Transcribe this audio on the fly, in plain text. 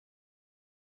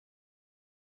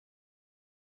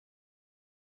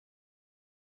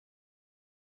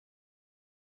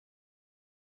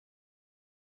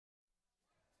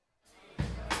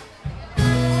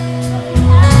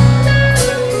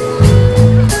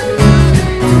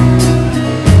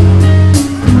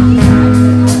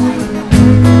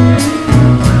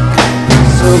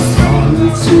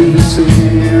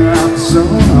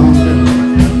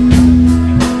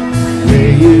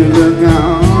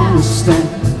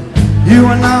You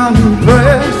were not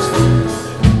impressed.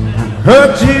 I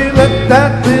heard you let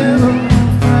that little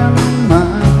friend of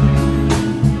mine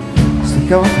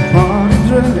stick off the party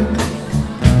dress.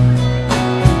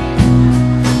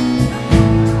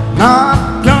 Not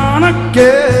gonna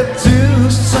get too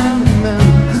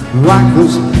sentimental like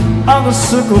those other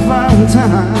circle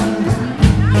valentines.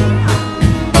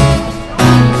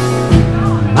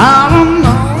 I don't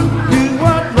know you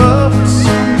what love for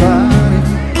somebody,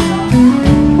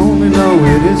 only know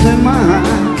it isn't mine.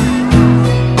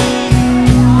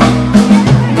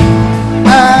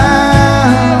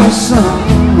 Allison,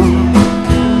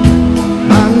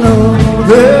 I know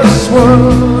this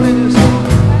world is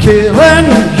killing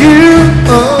you.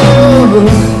 Oh,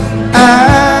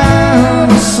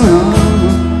 Allison,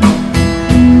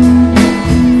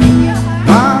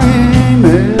 my aim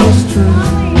is true.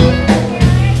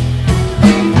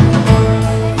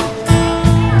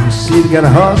 You got a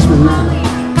husband now.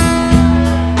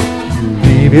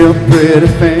 Leave your pretty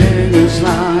fingers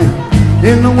lying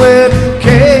in the wedding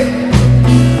cake.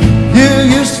 You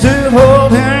used to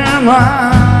hold him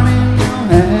right in your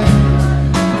hand,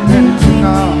 and it took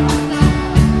all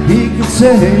he could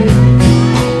say.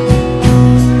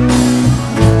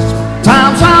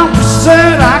 Sometimes I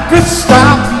said I could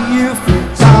stop you from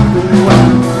talking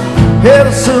when I had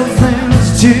some things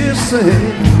to say.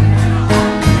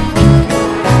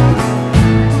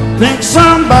 Think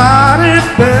somebody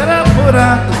better put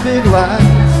out the big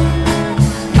lights.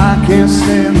 I can't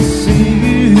stand to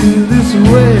see you this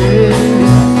way.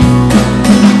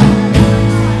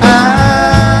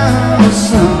 Allison,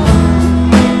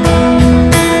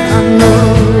 I know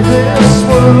this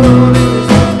world is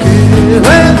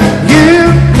killing you.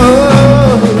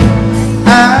 Oh,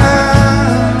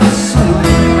 Allison,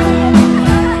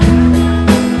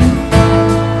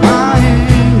 my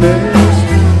aim is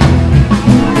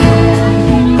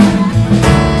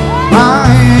my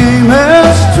aim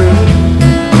is true.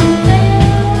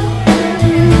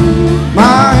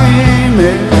 My aim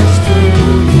is true.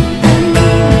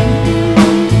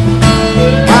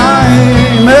 My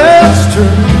aim is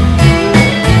true.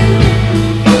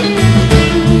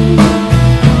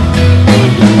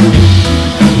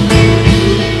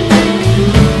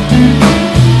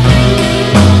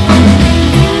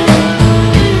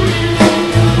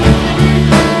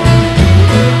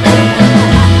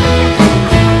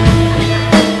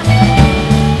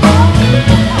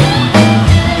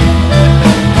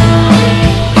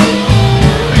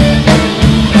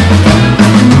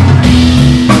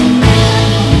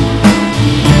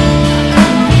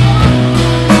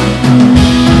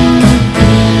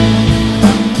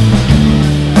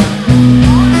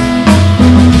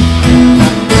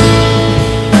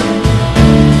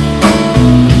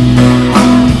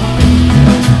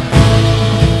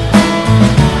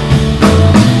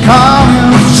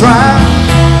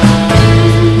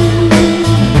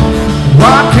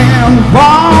 Rock and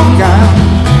walk out.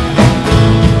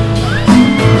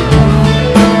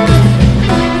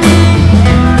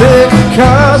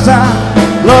 Because I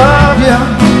love you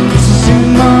so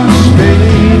much,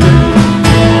 baby.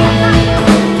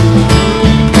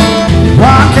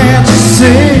 Why can't you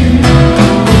see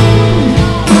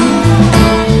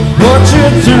what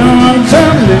you're doing to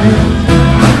me?